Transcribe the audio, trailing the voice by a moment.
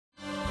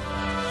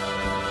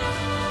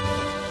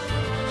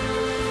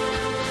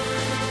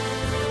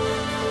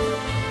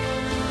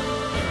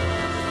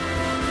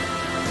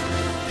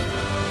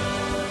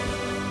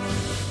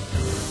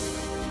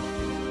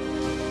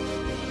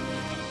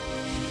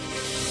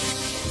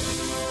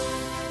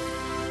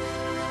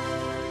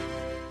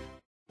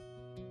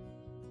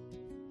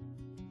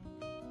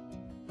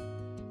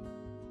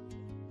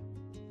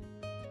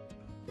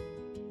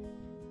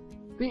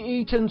The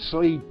Eat and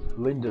Sleep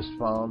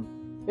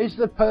Lindisfarne is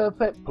the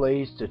perfect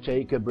place to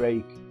take a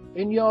break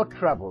in your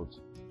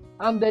travels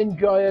and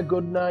enjoy a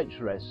good night's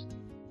rest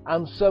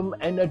and some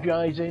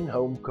energizing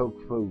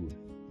home-cooked food.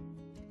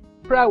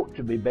 Proud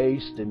to be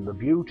based in the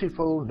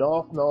beautiful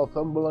North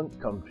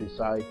Northumberland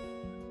countryside,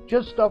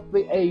 just off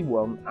the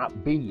A1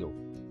 at Beale,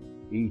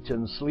 Eat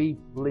and Sleep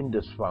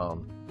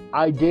Lindisfarne,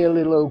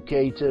 ideally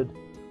located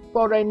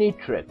for any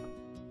trip.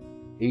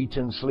 Eat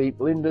and Sleep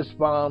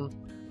Lindisfarne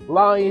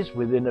lies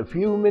within a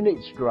few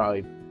minutes'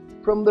 drive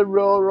from the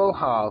rural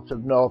heart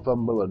of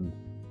Northumberland.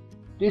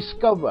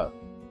 Discover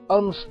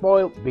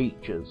unspoilt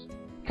beaches,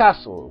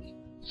 castles,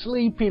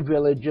 sleepy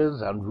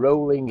villages and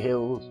rolling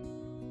hills,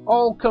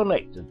 all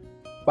connected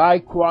by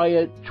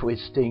quiet,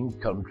 twisting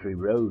country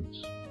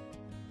roads.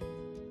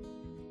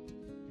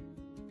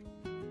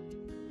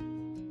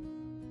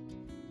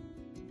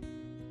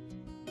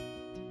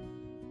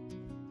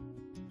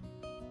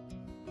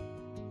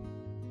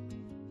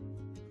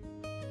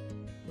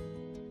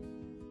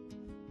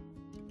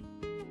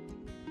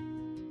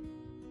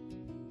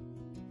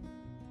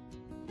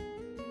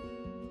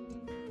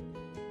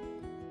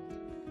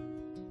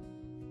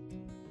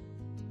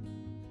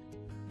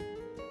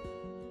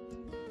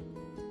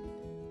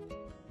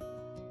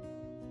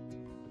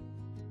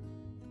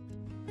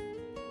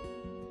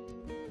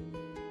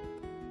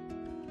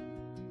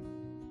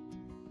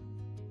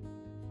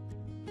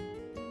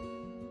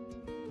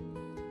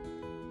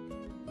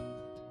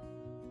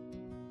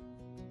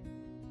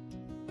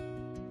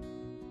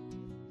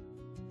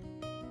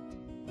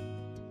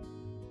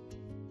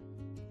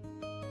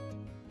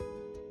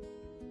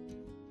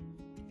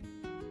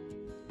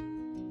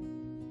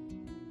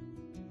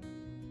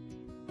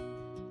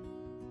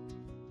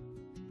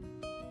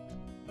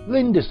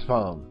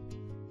 Lindisfarne.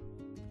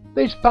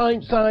 This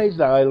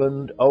pint-sized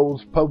island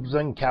holds pubs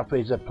and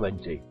cafes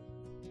aplenty,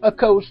 a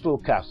coastal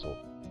castle,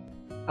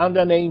 and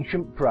an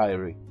ancient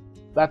priory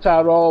that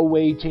are all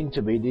waiting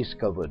to be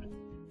discovered.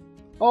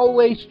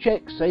 Always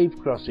check safe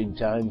crossing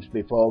times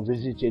before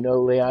visiting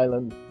Holy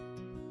Island,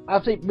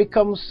 as it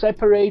becomes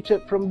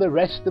separated from the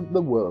rest of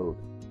the world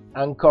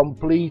and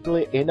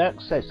completely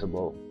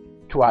inaccessible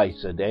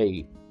twice a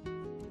day.